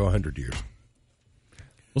wouldn't have to go 100 years.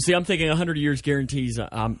 Well, see, I'm thinking 100 years guarantees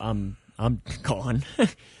I'm gone.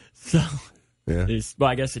 So, Yeah.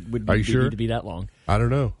 I guess it would Are you sure? need to be that long. I don't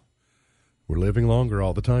know. We're living longer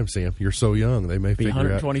all the time, Sam. You're so young. They may Be figure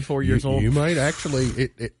 124 out, years old. You might actually.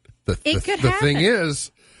 It The could thing happen.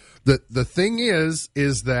 is, the thing is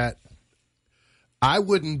that I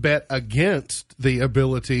wouldn't bet against the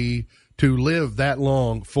ability to live that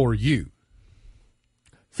long for you.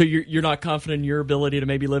 So you're not confident in your ability to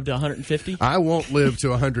maybe live to 150? I won't live to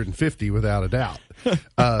 150 without a doubt.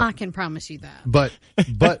 I can promise you that.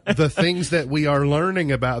 But the things that we are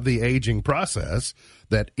learning about the aging process,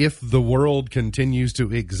 that if the world continues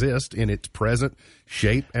to exist in its present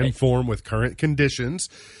shape and form with current conditions,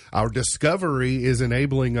 our discovery is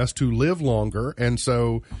enabling us to live longer, and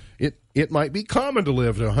so it might be common to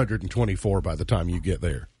live to 124 by the time you get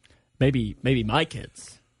there. Maybe my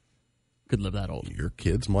kids could live that old. Your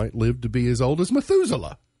kids might live to be as old as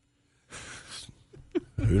Methuselah.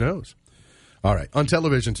 Who knows? All right, on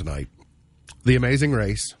television tonight, The Amazing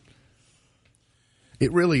Race.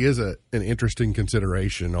 It really is an interesting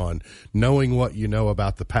consideration on knowing what you know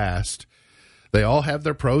about the past. They all have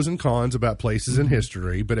their pros and cons about places in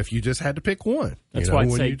history, but if you just had to pick one. That's why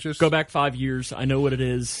I'd say go back 5 years. I know what it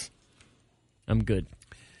is. I'm good.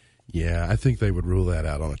 Yeah, I think they would rule that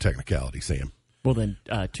out on a technicality, Sam. Well, then,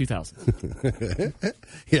 2000.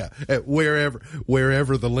 Yeah,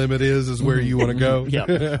 wherever the limit is where you want to go. Yeah,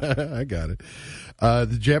 I got it.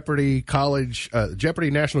 The Jeopardy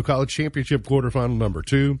National College Championship quarterfinal number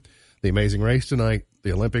 2. The Amazing Race tonight.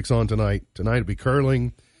 The Olympics on tonight. Tonight will be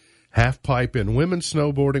curling, half pipe, and women's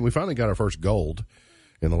snowboarding. We finally got our first gold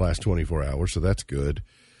in the last 24 hours, so that's good.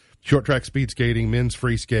 Short track speed skating, men's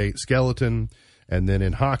free skate, skeleton, and then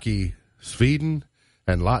in hockey, Sweden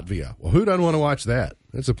and Latvia. Well, who doesn't want to watch that?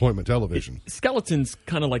 That's appointment television. Skeleton's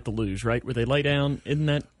kind of like the luge, right? Where they lay down, isn't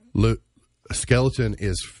that? Skeleton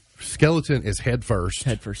is head first.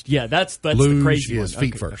 Head first. Yeah, that's luge the crazy is one.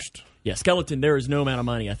 feet first. Yeah, skeleton, there is no amount of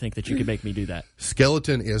money, I think, that you could make me do that.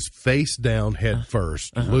 Skeleton is face down, head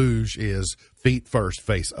first. Luge is feet first,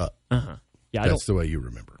 face up. Yeah, that's the way you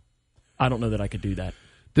remember. I don't know that I could do that.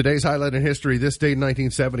 Today's highlight in history, this date in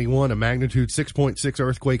 1971, a magnitude 6.6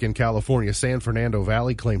 earthquake in California, San Fernando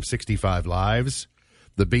Valley, claimed 65 lives.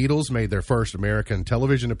 The Beatles made their first American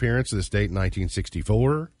television appearance this date in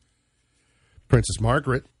 1964. Princess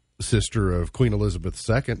Margaret, sister of Queen Elizabeth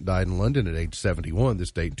II, died in London at age 71,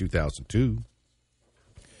 this date in 2002.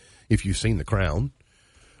 If you've seen The Crown,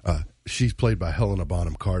 she's played by Helena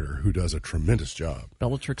Bonham Carter, who does a tremendous job.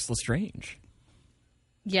 Bellatrix Lestrange.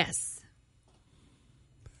 Yes.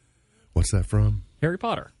 What's that from? Harry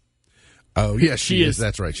Potter. Oh, yeah, she is.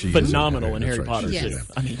 That's right. She phenomenal in Harry right. Potter.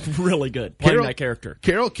 Yes. I mean, really good playing that character.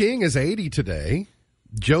 Carole King is 80 today.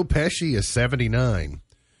 Joe Pesci is 79.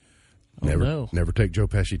 Never take Joe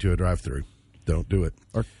Pesci to a drive-thru. Don't do it.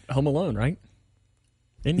 Or Home Alone, right?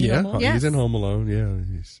 Isn't he Home Alone? He's in Home Alone. Yeah,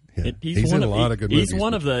 he's in a lot of good movies. He's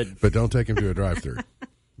one of the. But don't take him to a drive-thru.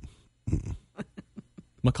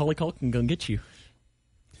 Macaulay Culkin gonna get you.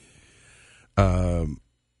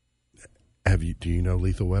 Do you know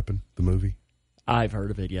Lethal Weapon, the movie? I've heard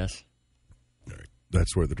of it, yes. All right.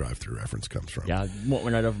 That's where the drive-thru reference comes from. Yeah, it went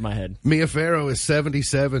right over my head. Mia Farrow is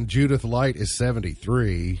 77. Judith Light is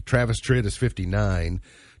 73. Travis Tritt is 59.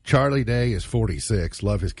 Charlie Day is 46.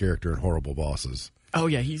 Love his character in Horrible Bosses. Oh,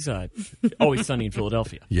 yeah, he's Always Sunny in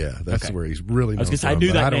Philadelphia. Yeah, that's where he's really known from. I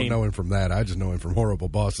knew that I name. don't know him from that. I just know him from Horrible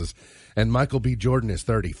Bosses. And Michael B. Jordan is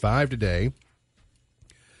 35 today.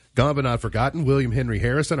 Gone but not forgotten, William Henry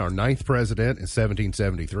Harrison, our 9th president in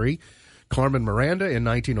 1773. Carmen Miranda in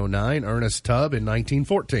 1909. Ernest Tubb in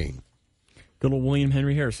 1914. Good old William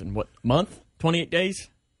Henry Harrison. What, month? 28 days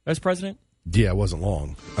as president? Yeah, it wasn't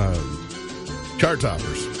long. Chart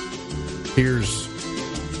toppers. Here's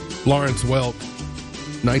Lawrence Welk,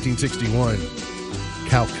 1961,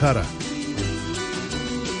 Calcutta.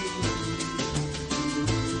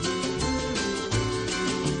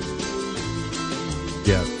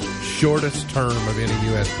 Yeah, shortest term of any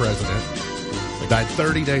U.S. president. Died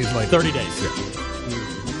 30 days later. 30 days.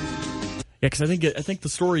 Yeah, because I think the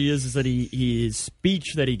story is that his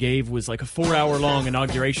speech that he gave was like a 4-hour-long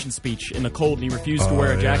inauguration speech in the cold, and he refused to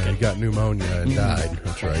wear a jacket. He got pneumonia and died.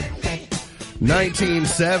 That's right.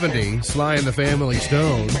 1970, Sly and the Family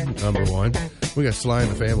Stone, number 1. We got Sly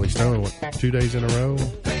and the Family Stone, 2 days in a row?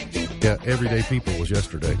 Yeah, Everyday People was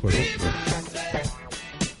yesterday, wasn't it?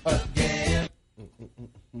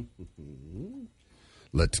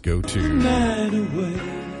 Let's go to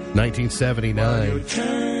 1979.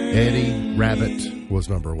 Eddie Rabbit was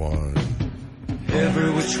number 1.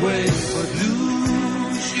 Every which way but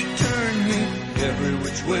loose, you turn me. Every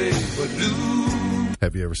which way but loose.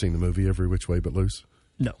 Have you ever seen the movie Every Which Way But Loose?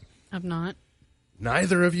 No. I've not.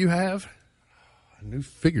 Neither of you have? I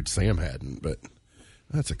figured Sam hadn't, but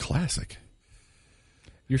that's a classic.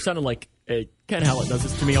 You're sounding like Ken Hallett does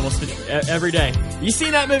this to me almost every day. You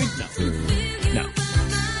seen that movie? No.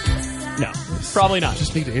 No, probably not.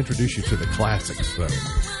 Just need to introduce you to the classics, though.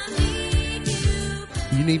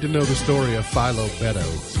 You need to know the story of Philo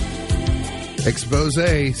Beddoe. Expose,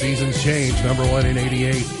 Seasons Change, number 1 in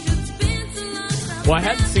 88. Well, I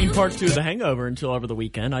hadn't seen part 2 of The Hangover until over the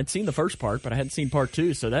weekend. I'd seen the first part, but I hadn't seen part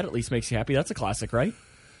 2, so that at least makes you happy. That's a classic, right?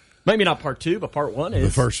 Maybe not part 2, but part 1 is.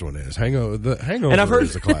 The first one is. The Hangover and I've heard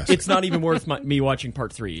is a classic. It's not even worth me watching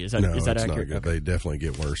part 3. Is that No, is that it's accurate? not good. Okay. They definitely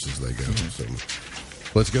get worse as they go. So,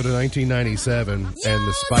 let's go to 1997 and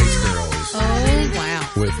the Spice Girls Oh,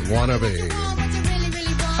 wow. with Wanna Be.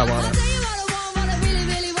 I Wanna.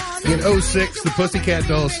 In 06, the Pussycat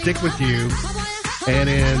Dolls, Stick With You. And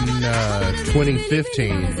in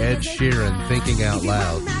 2015, Ed Sheeran, Thinking Out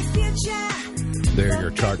Loud. They're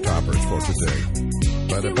your chart toppers for today.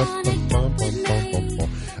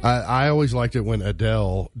 I always liked it when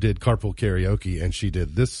Adele did Carpool Karaoke, and she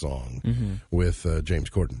did this song with James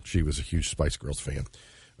Corden. She was a huge Spice Girls fan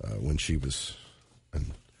when she was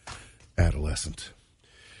an adolescent.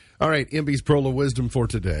 All right, MB's Pearl of Wisdom for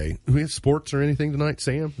today. Do we have sports or anything tonight,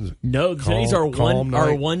 Sam? No, today's our one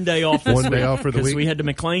day off. One day off for the week. We head to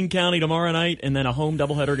McLean County tomorrow night, and then a home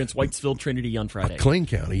doubleheader against Whitesville Trinity on Friday. McLean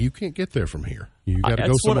County, you can't get there from here. You got to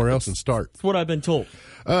go somewhere else and start. That's what I've been told.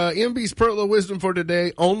 MB's Pearl of Wisdom for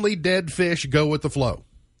today. Only dead fish go with the flow.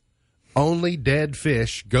 Only dead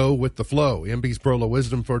fish go with the flow. MB's Pearl of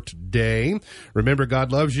Wisdom for today. Remember,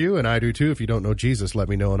 God loves you, and I do too. If you don't know Jesus, let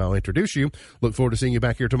me know, and I'll introduce you. Look forward to seeing you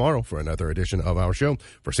back here tomorrow for another edition of our show.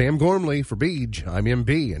 For Sam Gormley, for Beej, I'm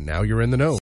MB, and now you're in the know.